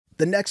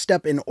The next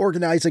step in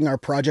organizing our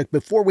project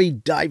before we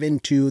dive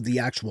into the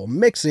actual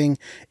mixing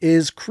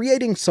is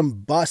creating some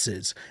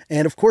buses.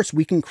 And of course,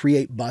 we can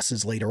create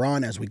buses later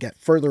on as we get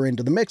further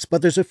into the mix,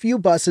 but there's a few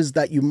buses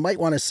that you might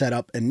want to set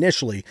up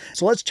initially.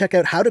 So let's check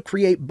out how to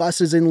create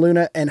buses in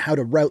Luna and how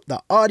to route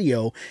the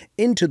audio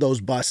into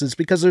those buses,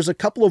 because there's a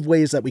couple of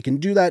ways that we can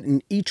do that,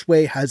 and each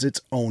way has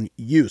its own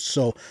use.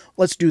 So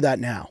let's do that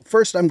now.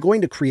 First, I'm going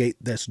to create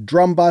this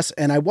drum bus,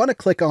 and I want to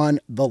click on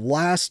the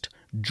last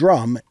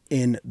drum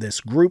in this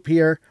group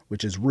here,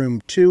 which is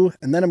room 2,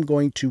 and then I'm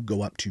going to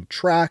go up to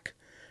track,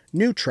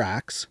 new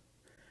tracks,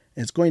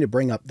 and it's going to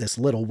bring up this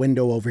little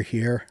window over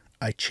here.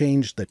 I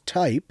changed the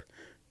type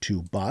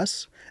to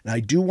bus, and I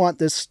do want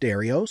this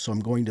stereo, so I'm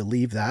going to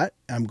leave that.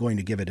 I'm going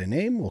to give it a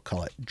name. We'll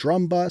call it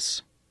drum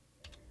bus.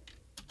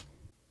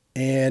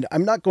 And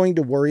I'm not going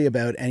to worry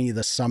about any of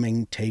the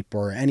summing tape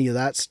or any of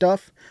that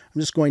stuff.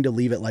 I'm just going to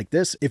leave it like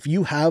this. If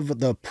you have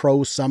the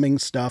pro summing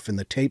stuff and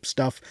the tape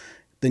stuff,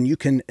 then you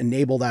can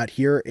enable that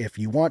here if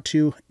you want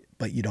to,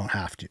 but you don't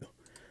have to.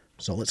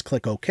 So let's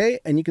click OK,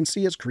 and you can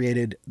see it's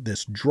created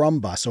this drum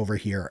bus over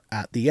here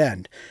at the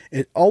end.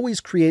 It always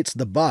creates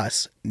the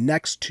bus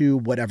next to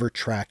whatever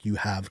track you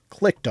have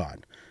clicked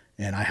on,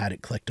 and I had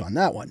it clicked on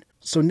that one.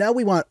 So now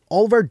we want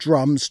all of our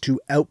drums to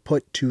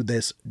output to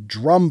this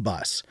drum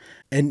bus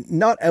and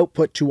not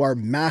output to our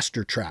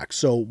master track.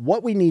 So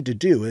what we need to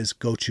do is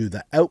go to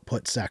the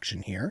output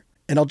section here,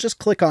 and I'll just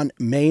click on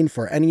main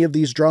for any of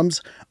these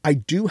drums. I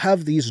do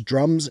have these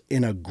drums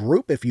in a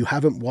group. If you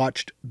haven't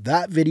watched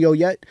that video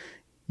yet,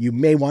 you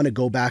may want to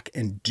go back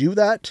and do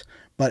that,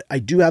 but I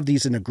do have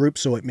these in a group,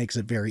 so it makes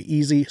it very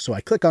easy. So I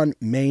click on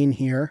main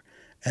here,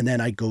 and then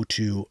I go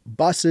to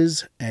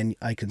buses, and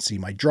I can see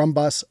my drum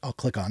bus. I'll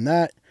click on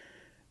that.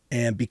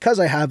 And because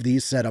I have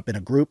these set up in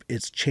a group,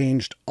 it's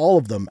changed all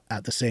of them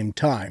at the same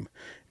time.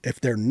 If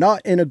they're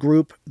not in a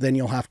group, then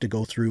you'll have to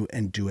go through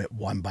and do it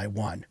one by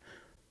one.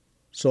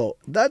 So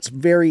that's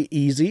very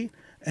easy.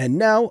 And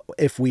now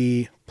if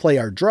we play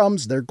our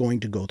drums, they're going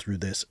to go through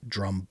this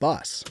drum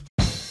bus.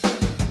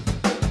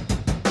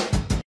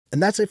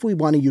 And that's if we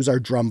want to use our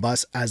drum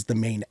bus as the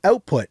main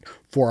output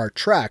for our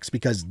tracks,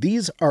 because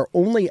these are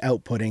only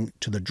outputting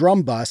to the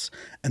drum bus,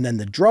 and then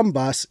the drum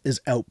bus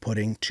is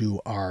outputting to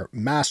our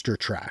master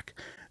track.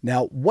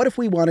 Now, what if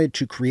we wanted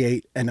to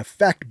create an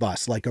effect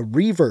bus, like a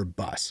reverb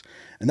bus?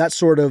 And that's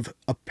sort of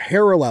a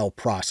parallel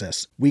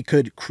process. We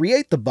could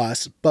create the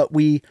bus, but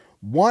we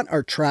want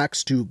our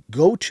tracks to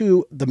go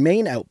to the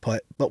main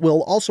output, but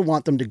we'll also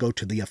want them to go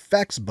to the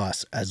effects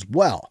bus as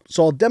well.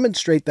 So I'll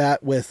demonstrate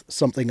that with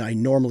something I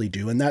normally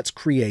do, and that's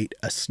create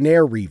a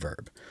snare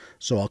reverb.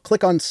 So I'll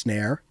click on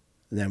snare,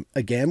 and then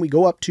again, we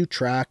go up to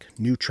track,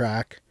 new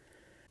track,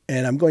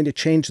 and I'm going to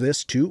change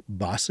this to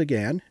bus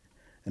again,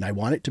 and I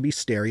want it to be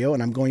stereo,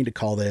 and I'm going to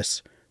call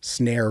this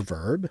snare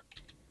verb,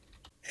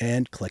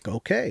 and click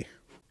OK.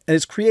 And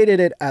it's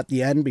created it at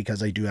the end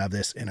because I do have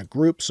this in a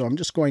group. So I'm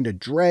just going to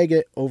drag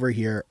it over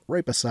here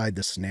right beside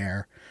the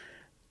snare.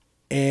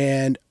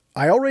 And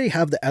I already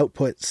have the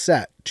output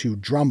set to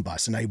drum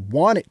bus, and I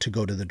want it to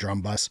go to the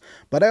drum bus,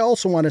 but I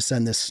also want to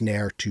send this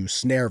snare to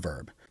snare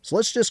verb. So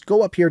let's just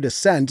go up here to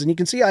sends, and you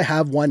can see I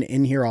have one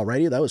in here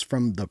already. That was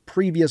from the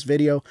previous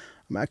video.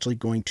 I'm actually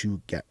going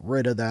to get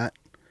rid of that.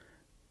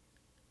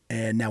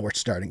 And now we're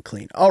starting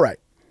clean. All right.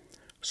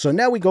 So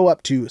now we go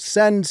up to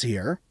sends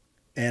here.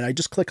 And I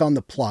just click on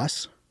the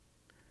plus,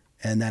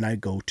 and then I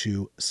go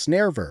to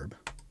snare verb.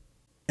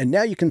 And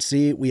now you can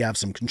see we have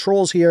some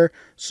controls here.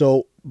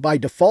 So by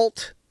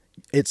default,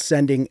 it's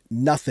sending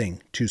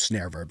nothing to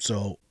snare verb.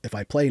 So if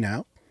I play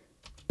now,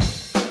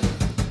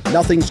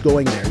 nothing's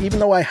going there. Even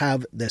though I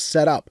have this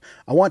set up,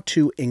 I want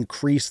to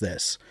increase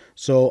this.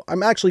 So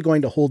I'm actually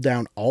going to hold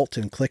down Alt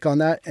and click on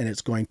that, and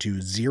it's going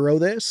to 0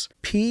 this.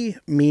 P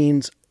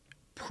means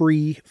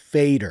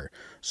pre-fader.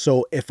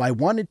 So if I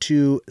wanted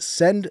to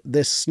send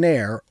this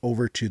snare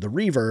over to the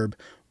reverb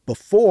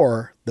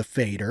before the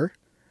fader,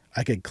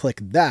 I could click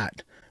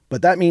that.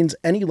 But that means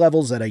any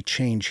levels that I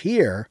change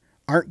here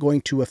aren't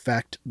going to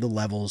affect the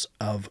levels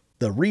of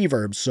the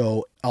reverb.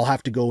 So I'll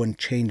have to go and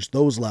change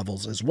those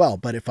levels as well.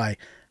 But if I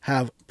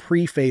have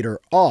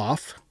pre-fader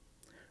off,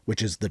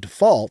 which is the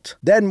default,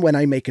 then when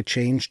I make a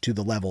change to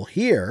the level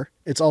here,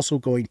 it's also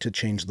going to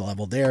change the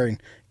level there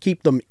and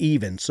keep them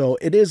even. So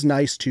it is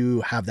nice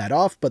to have that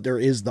off, but there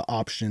is the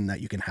option that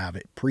you can have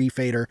it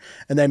pre-fader,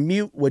 and then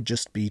mute would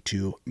just be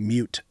to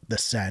mute the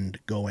send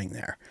going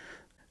there.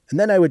 And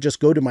then I would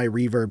just go to my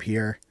reverb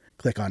here,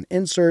 click on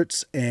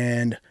inserts,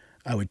 and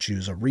I would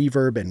choose a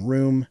reverb and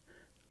room.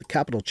 The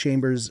capital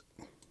chambers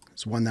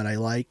is one that I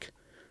like,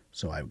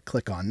 so I would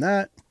click on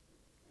that.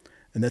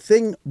 And the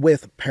thing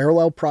with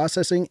parallel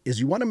processing is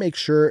you want to make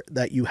sure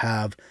that you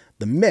have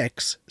the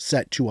mix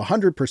set to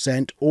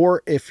 100%,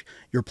 or if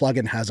your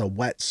plugin has a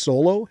wet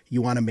solo,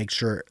 you want to make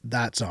sure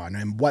that's on.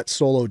 And wet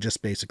solo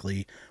just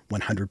basically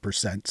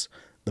 100%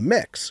 the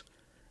mix.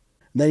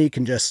 And then you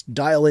can just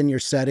dial in your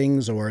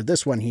settings, or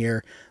this one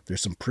here,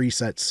 there's some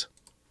presets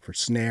for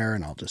snare,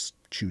 and I'll just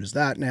choose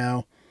that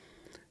now.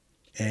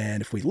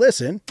 And if we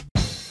listen,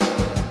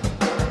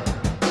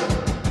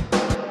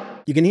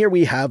 You can hear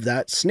we have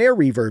that snare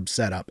reverb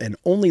set up, and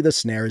only the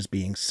snare is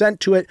being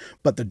sent to it,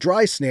 but the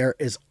dry snare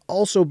is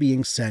also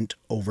being sent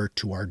over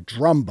to our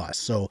drum bus.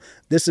 So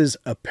this is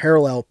a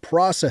parallel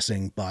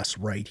processing bus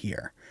right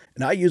here.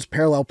 And I use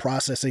parallel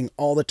processing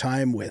all the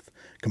time with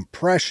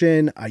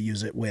compression. I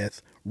use it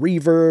with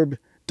reverb,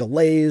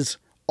 delays,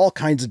 all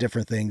kinds of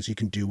different things you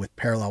can do with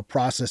parallel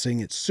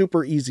processing. It's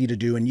super easy to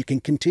do, and you can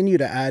continue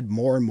to add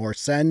more and more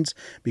sends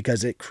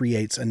because it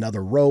creates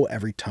another row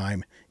every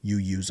time you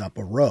use up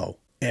a row.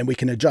 And we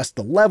can adjust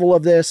the level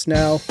of this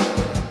now.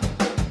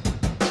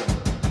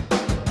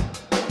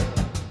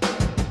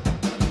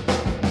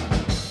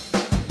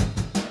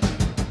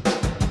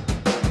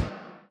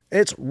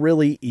 It's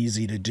really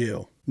easy to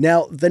do.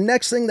 Now, the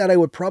next thing that I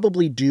would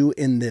probably do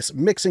in this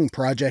mixing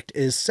project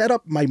is set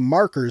up my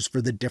markers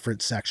for the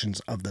different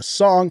sections of the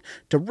song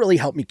to really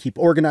help me keep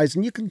organized.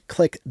 And you can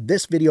click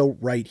this video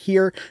right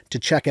here to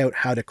check out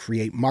how to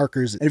create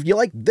markers. And if you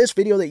like this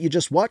video that you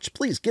just watched,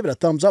 please give it a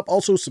thumbs up.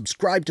 Also,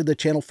 subscribe to the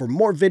channel for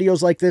more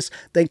videos like this.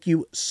 Thank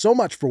you so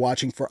much for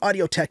watching. For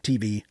Audio Tech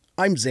TV,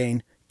 I'm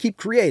Zane. Keep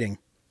creating.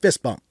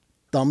 Fist bump.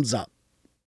 Thumbs up.